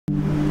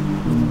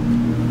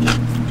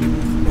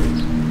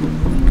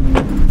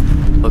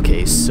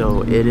Okay,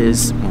 so it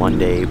is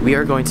Monday. We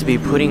are going to be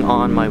putting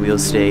on my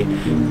wheels today.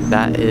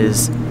 That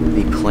is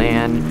the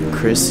plan.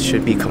 Chris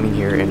should be coming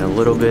here in a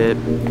little bit.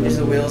 Here's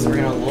the wheels. We're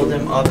gonna load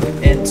them up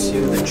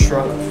into the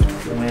truck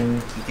when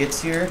he gets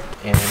here.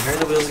 And here are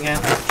the wheels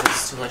again,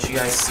 just to let you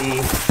guys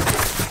see.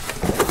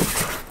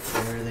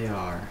 There they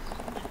are.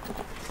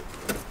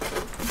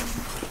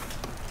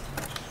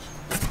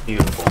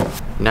 Beautiful.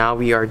 Now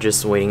we are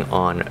just waiting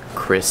on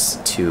Chris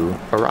to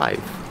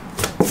arrive.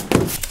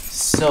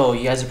 So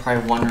you guys are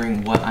probably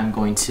wondering what I'm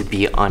going to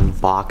be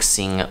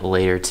unboxing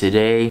later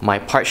today. My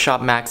Part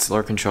Shop Max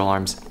lower control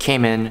arms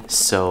came in,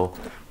 so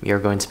we are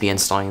going to be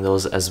installing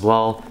those as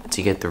well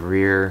to get the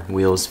rear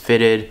wheels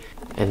fitted.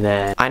 And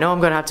then I know I'm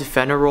gonna have to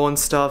fender roll and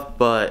stuff,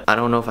 but I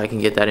don't know if I can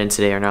get that in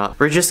today or not.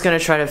 We're just gonna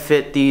try to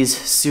fit these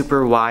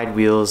super wide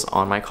wheels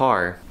on my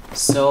car.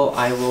 So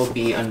I will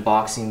be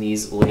unboxing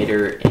these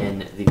later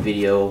in the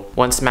video.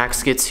 Once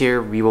Max gets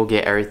here, we will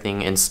get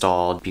everything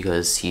installed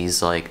because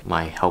he's like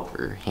my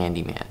helper,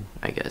 handyman,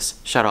 I guess.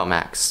 Shout out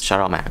Max,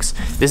 shout out Max.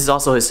 This is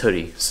also his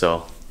hoodie,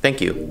 so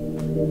thank you.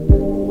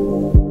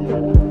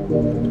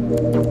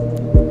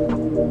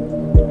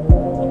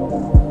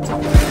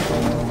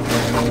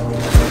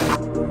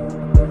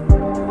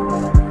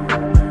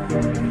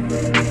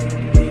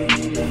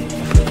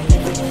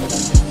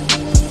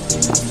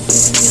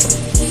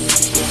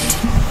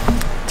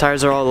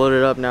 Tires are all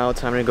loaded up now.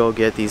 Time to go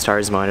get these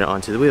tires mounted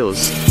onto the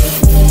wheels. Hey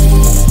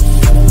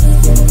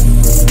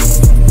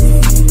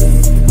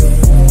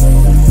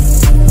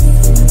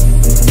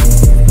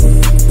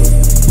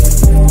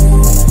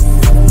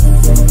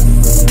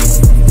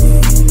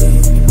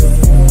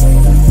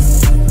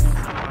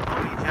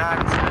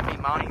Jack is gonna be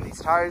mounting these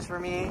tires for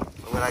me.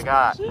 Look what I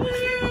got. What do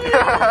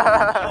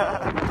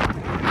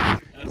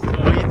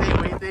you think?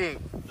 What do you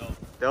think?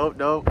 Dope.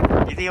 Dope.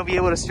 Do you think you'll be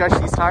able to stretch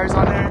these tires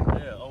on there?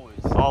 Yeah,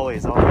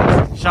 always. Always.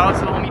 Shout out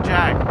to the homie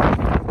Jack.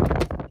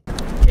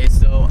 Okay,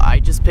 so I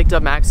just picked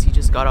up Max. He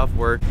just got off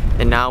work,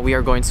 and now we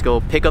are going to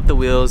go pick up the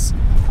wheels.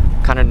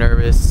 Kind of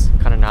nervous,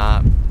 kind of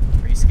not.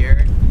 Are you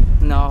scared?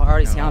 No, I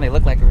already see how they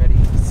look like already.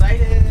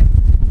 Excited.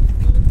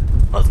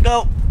 Let's go.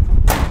 All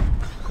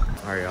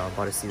right, y'all.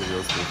 About to see the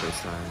wheels for the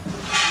first time.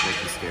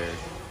 Make me scared,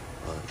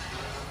 but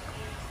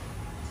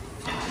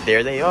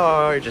there they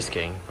are. Just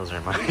kidding. Those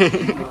are mine.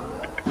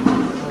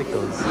 I like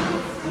those.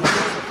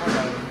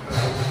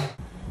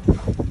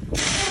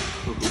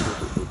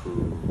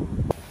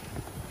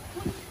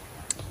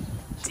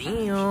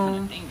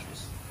 Damn.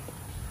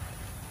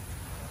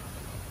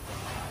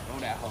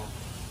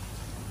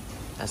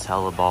 That's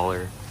hella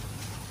baller.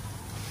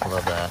 I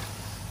love that.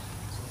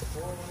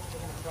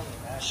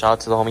 Shout out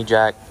to the homie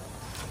Jack.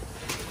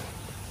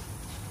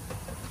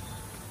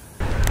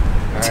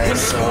 Alright,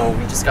 so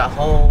we just got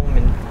home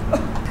and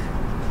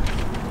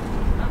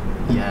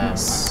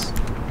yes.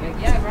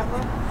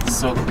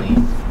 So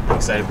clean. I'm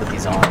excited to put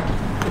these on.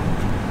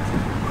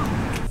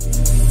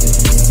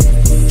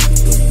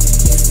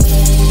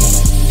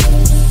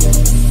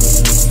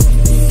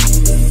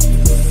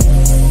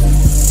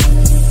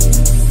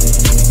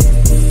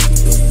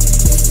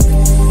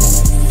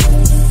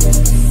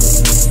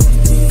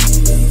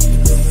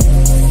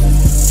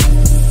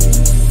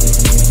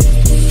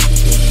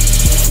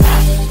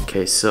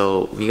 Okay,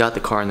 so we got the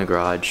car in the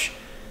garage.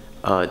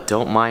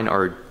 Don't mind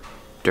our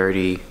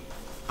dirty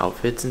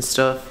outfits and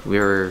stuff. We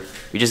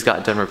just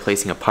got done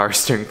replacing a power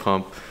steering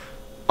pump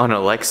on a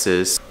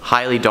Lexus.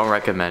 Highly don't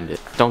recommend it.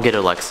 Don't get a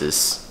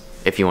Lexus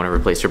if you want to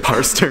replace your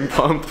power steering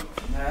pump.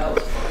 I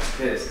was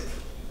pissed.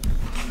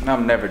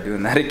 I'm never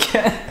doing that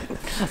again.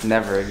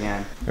 Never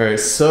again. Alright,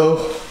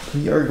 so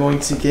we are going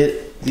to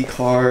get the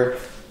car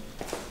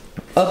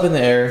up in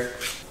the air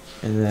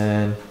and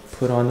then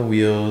put on the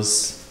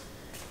wheels,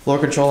 lower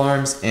control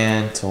arms,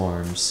 and toe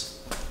arms.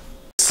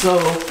 So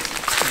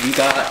we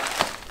got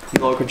the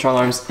lower control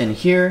arms in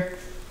here,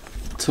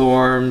 toe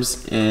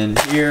arms in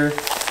here.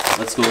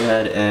 Let's go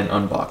ahead and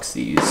unbox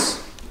these.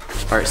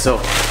 Alright, so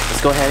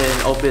let's go ahead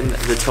and open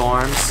the toe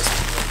arms.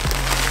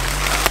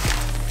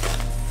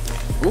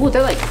 Ooh,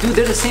 they're like, dude,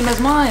 they're the same as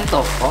mine. What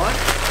the fuck?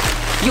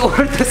 You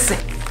ordered the same.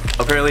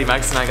 Apparently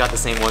Max and I got the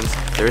same ones.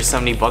 They were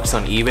 70 bucks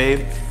on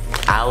eBay.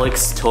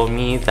 Alex told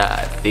me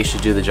that they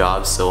should do the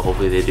job, so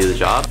hopefully they do the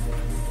job.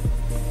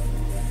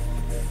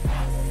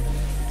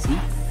 See?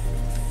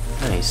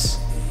 Nice.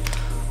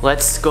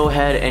 Let's go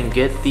ahead and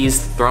get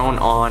these thrown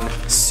on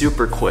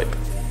super quick.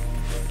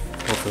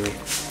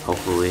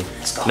 Hopefully.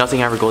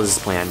 Nothing ever goes as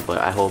planned, but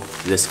I hope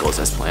this goes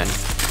as planned.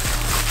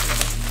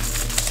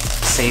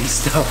 Same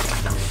stuff.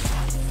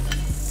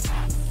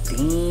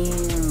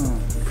 Damn.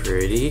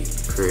 Pretty.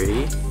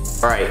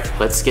 Alright,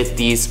 let's get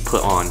these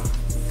put on.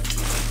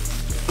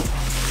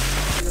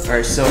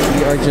 Alright, so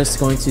we are just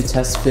going to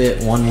test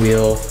fit one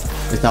wheel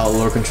without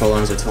lower control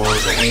arms or toe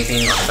arms or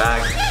anything on the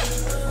back.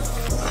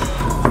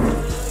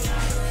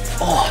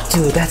 Oh,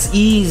 dude, that's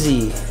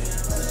easy.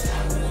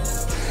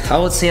 I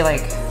would say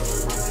like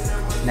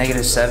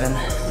 -7.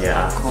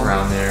 Yeah,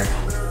 around there.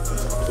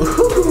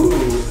 Ooh,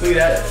 look at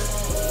that.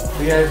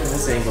 Look at it from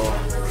this angle.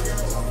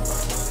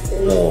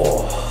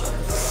 Oh.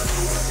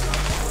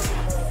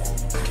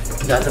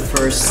 got the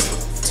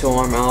first two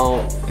arm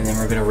out, and then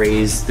we're gonna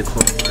raise the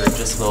coilover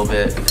just a little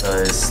bit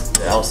because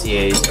the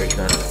LCAs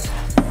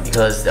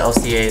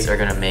are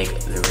gonna make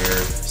the rear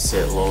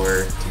sit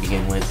lower to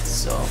begin with.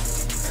 So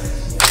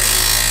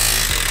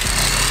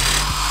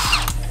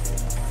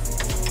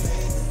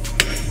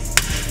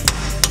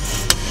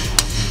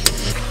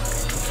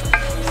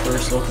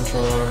first low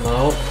control arm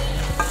out.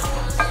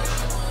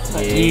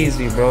 Yeah.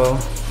 Easy, bro.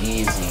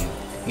 Easy.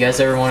 You guys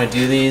ever want to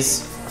do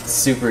these? It's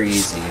super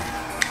easy.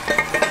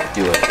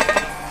 Do it.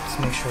 Just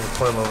make sure the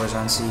coilover's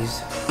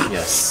unseized.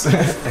 Yes.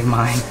 Like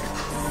mine.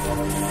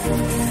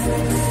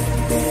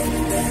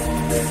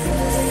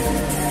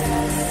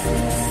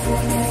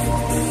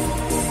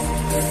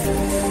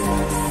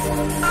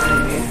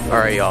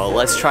 Alright y'all,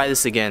 let's try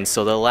this again.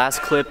 So the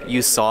last clip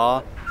you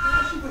saw,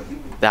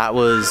 that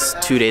was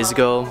 2 days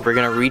ago. We're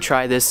gonna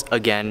retry this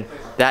again.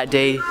 That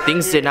day,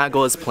 things did not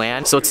go as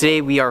planned. So today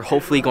we are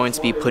hopefully going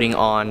to be putting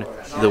on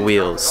the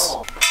wheels.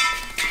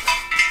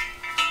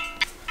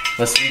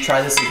 Let's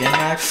retry this again,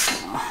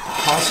 Max.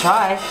 Let's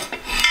try.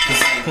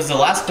 Because the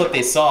last clip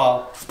they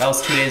saw, that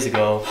was 2 days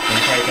ago. And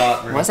they probably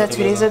thought Was that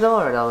 2 days ago,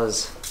 or that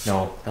was?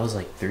 No, that was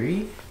like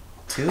 3,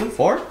 2,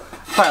 4?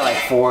 Probably like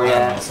 4,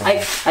 yeah.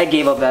 I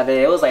gave up that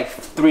day. It was like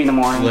 3 in the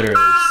morning. Literally.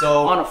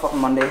 So on a fucking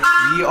Monday.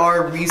 We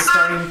are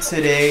restarting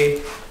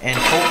today, and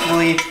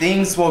hopefully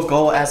things will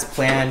go as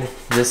planned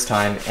this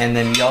time. And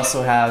then we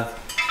also have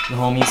the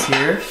homies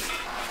here.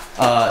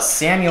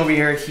 Sammy over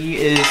here, he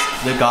is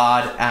the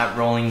god at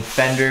rolling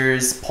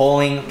fenders,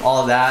 pulling,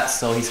 all of that.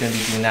 So he's gonna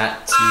be doing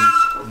that to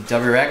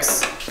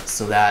WRX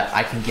so that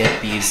I can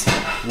get these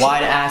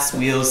wide ass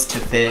wheels to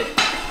fit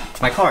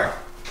my car.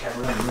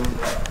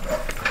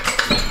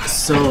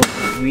 So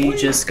we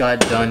just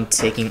got done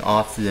taking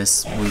off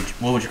this,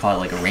 what would you call it,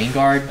 like a rain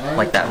guard?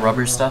 Like that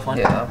rubber stuff on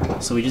it? Yeah.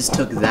 So we just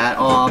took that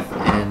off,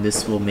 and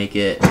this will make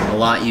it a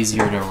lot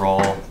easier to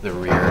roll the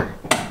rear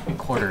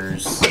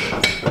quarters.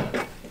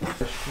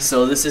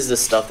 So this is the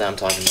stuff that I'm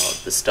talking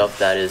about, the stuff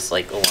that is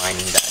like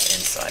aligning that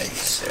inside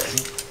there.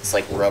 It's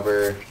like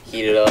rubber,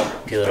 heat it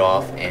up, peel it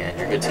off, and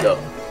you're good to go.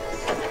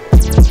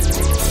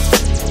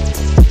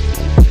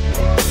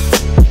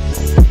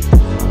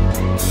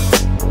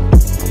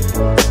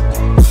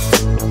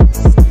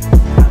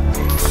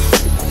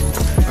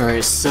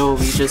 Alright, so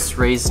we just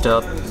raised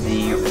up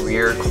the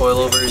rear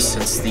coilovers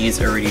since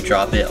these already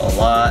drop it a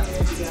lot.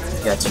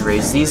 You got to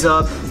raise these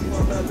up,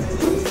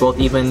 both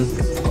even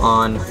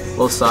on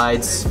both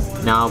sides.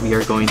 Now we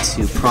are going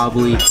to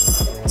probably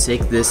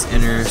take this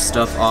inner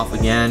stuff off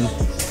again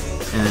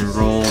and then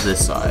roll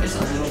this side.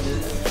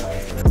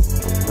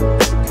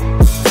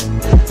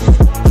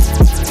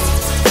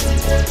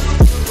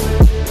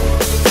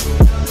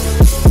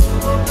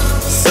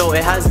 So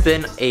it has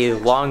been a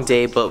long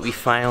day, but we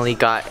finally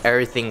got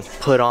everything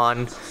put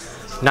on.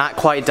 Not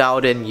quite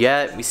dialed in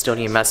yet. We still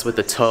need to mess with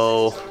the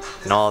toe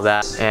and all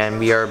that. And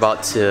we are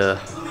about to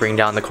bring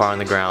down the car on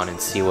the ground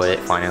and see what it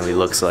finally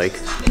looks like.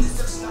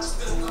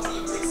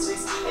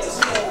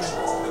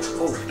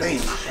 Oh,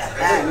 dang.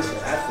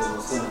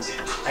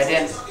 I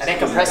didn't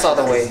compress all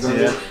the way.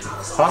 Yeah.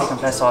 I didn't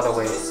compress all the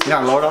way. You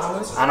not load all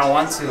this? I don't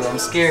want to. I'm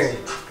scared.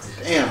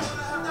 Damn.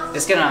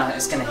 It's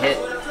gonna hit.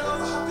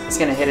 It's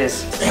gonna hit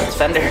his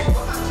fender.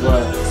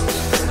 What?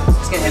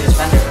 It's gonna hit his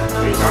fender.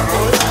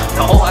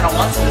 No, I don't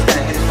want to.